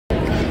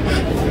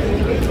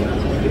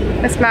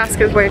This mask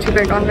is way too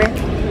big on me.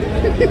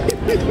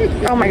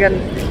 Oh my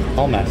goodness.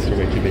 All masks are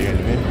way too big on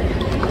me.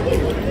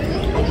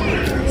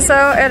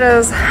 So it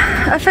is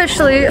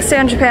officially Stay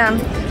in Japan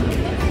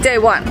day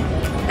 1.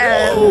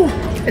 And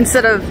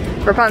instead of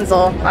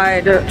Rapunzel,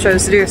 I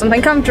chose to do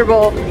something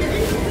comfortable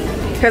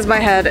because my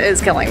head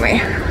is killing me.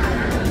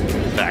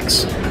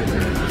 Facts.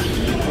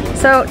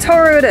 So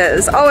Toru it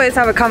is. Always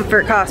have a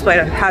comfort cosplay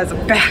that has a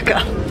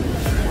backup.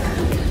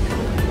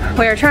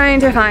 We are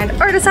trying to find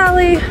Artist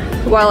Alley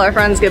while our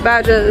friends get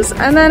badges,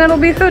 and then it'll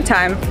be food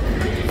time.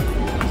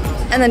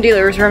 And then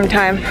dealer's room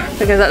time,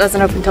 because that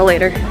doesn't open till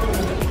later.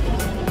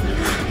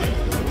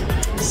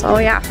 So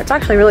yeah, it's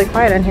actually really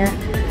quiet in here.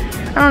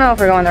 I don't know if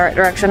we're going the right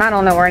direction. I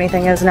don't know where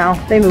anything is now.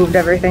 They moved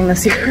everything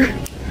this year.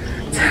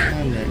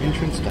 And the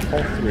entrance to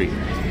Hall 3.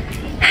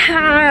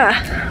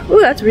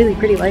 Ooh, that's really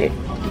pretty light.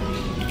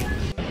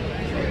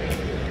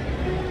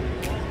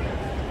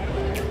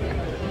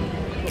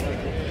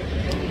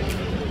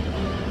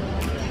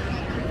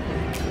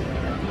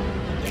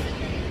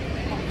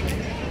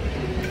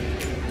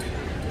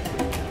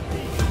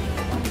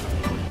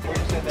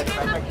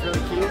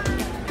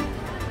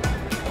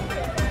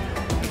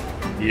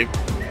 Yep.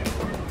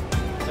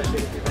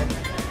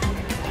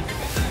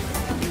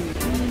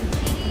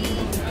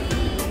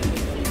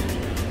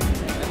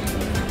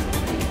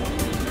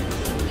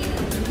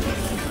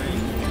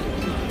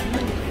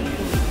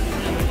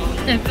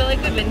 I feel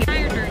like we've been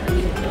tired during the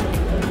week.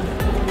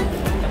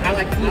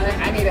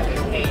 I need at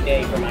least a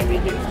day for my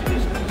weekends to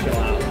just chill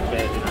out a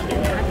bit. I've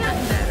gotten better.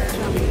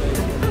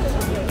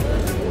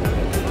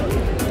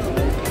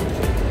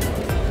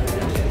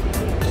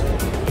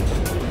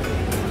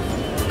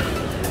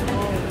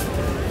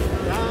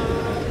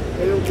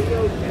 It'll be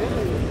okay.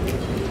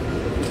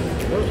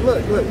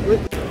 Look.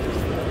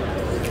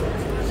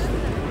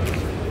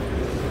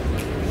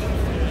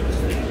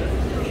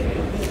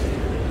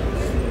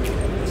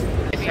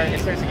 It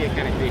starts to get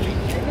kind of creepy.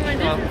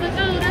 Oh,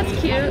 that's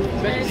cute.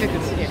 Especially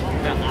since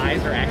the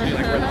eyes are actually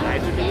like where the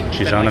eyes would be.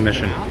 She's on a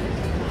mission.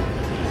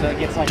 So it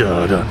gets like...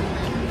 Duh.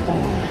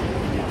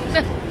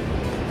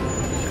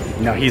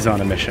 Now he's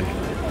on a mission.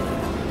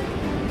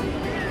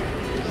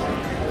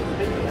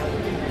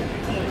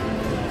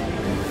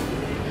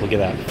 Look at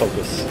that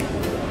focus.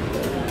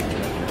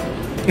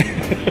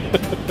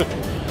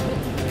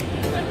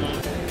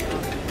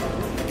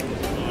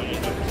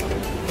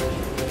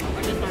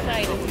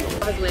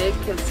 His wig,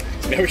 because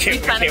we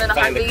can't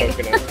find the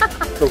coconut.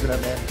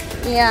 Coconut man.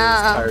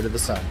 Yeah. Tired of the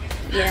sun.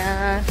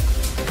 Yeah. I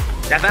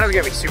thought it was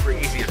gonna be super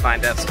easy to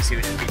find us because he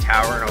would just be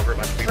towering over a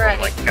bunch of people. Right.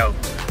 Like, no.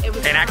 It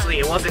was And actually,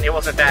 it wasn't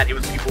that. It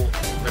was people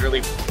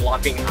literally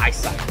blocking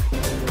eyesight.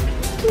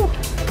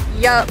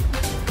 Yup.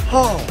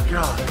 Oh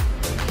god.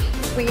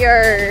 We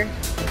are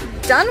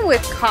done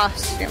with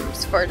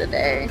costumes for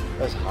today.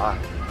 That's hot.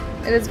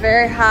 It is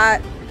very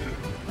hot.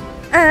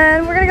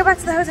 And we're gonna go back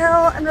to the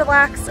hotel and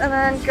relax and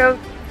then go,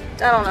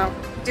 I don't know,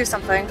 do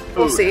something.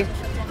 We'll see.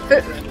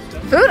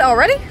 Food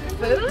already?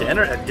 Food?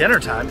 Dinner at dinner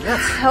time,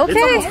 yes. Okay.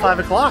 It's almost 5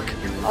 o'clock.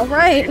 All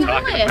right.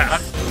 Talking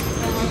about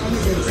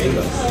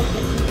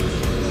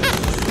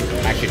I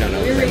actually don't know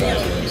what rainbow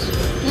is.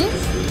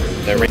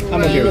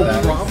 I'm okay with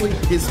that. Probably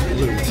his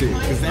blue too,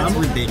 because that's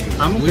ridiculous.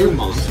 I'm Blue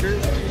Monster?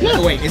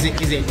 No, wait, is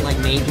it like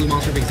named Blue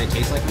Monster because it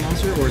tastes like a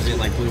monster, or is it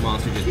like Blue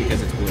Monster just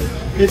because it's blue?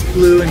 It's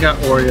blue and got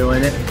Oreo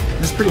in it.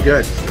 It's pretty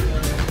good.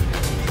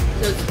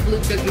 So it's blue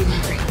cookies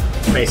and cream.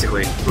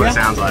 Basically, what it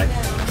sounds like.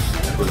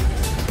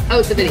 Oh,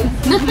 it's a video. That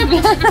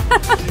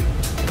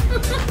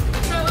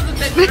was a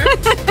picture.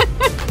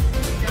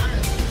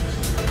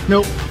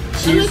 Nope.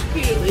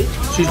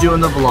 She's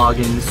doing the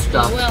vlogging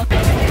stuff. Well.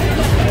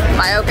 Am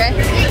I okay?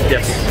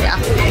 Yes. Yeah.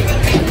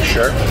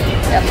 Sure.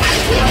 Yep.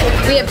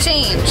 We have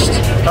changed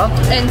Huh?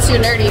 into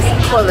nerdy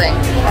clothing.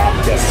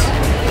 Yes.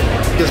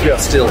 Because we are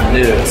still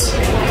nudes.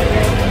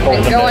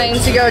 I'm going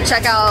to go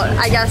check out,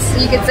 I guess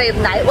you could say,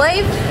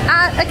 nightlife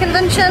at a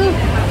convention.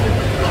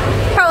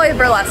 Probably a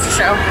burlesque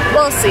show.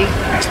 We'll see.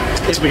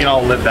 If we can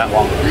all live that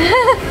long.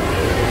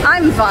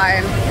 I'm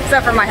fine,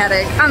 except for my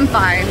headache. I'm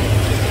fine.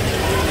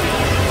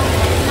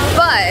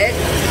 But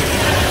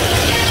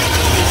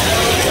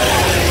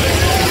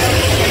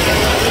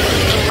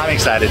I'm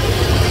excited.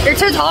 you're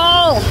too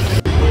tall.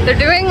 They're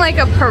doing like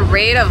a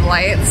parade of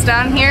lights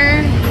down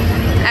here,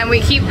 and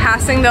we keep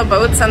passing the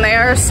boats, and they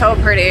are so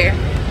pretty.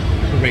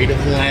 Parade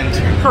of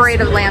Lanterns.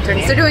 Parade of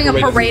lanterns. They're doing a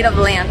parade of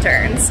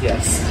lanterns.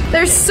 Yes.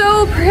 They're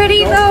so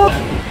pretty though.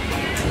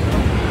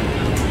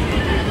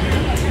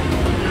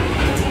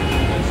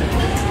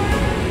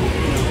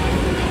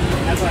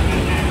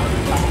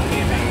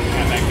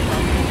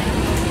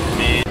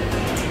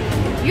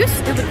 You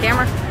stupid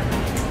camera.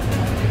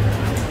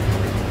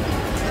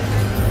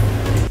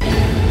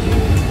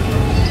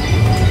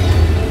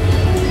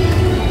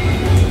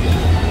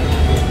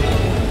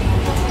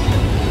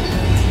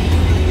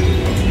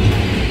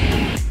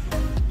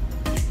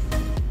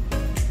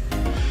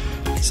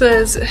 So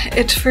that is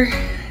it for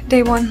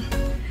day 1.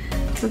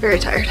 I'm very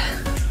tired.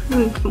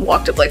 I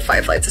walked up like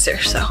 5 flights of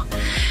stairs, so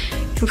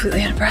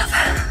completely out of breath.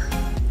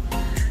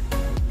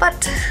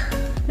 But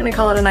gonna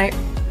call it a night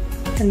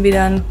and be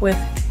done with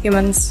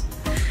humans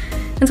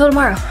until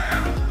tomorrow,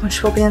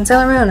 which will be in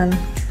Sailor Moon. And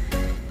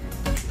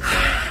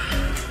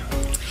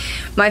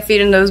my feet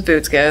in those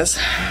boots, guys.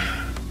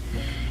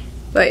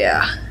 But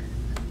yeah,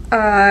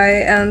 I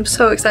am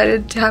so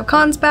excited to have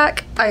cons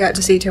back. I got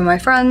to see 2 of my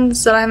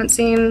friends that I haven't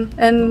seen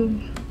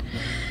in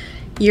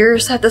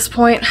years at this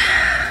point,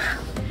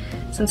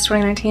 since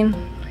 2019,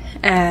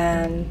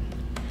 and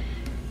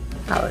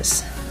that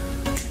was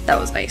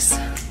nice.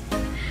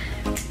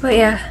 But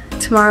yeah,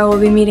 tomorrow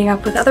we'll be meeting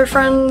up with other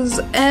friends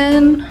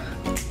and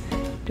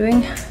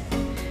doing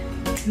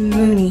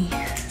Moony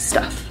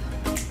stuff.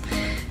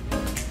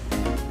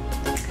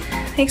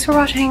 Thanks for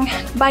watching.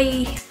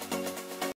 Bye.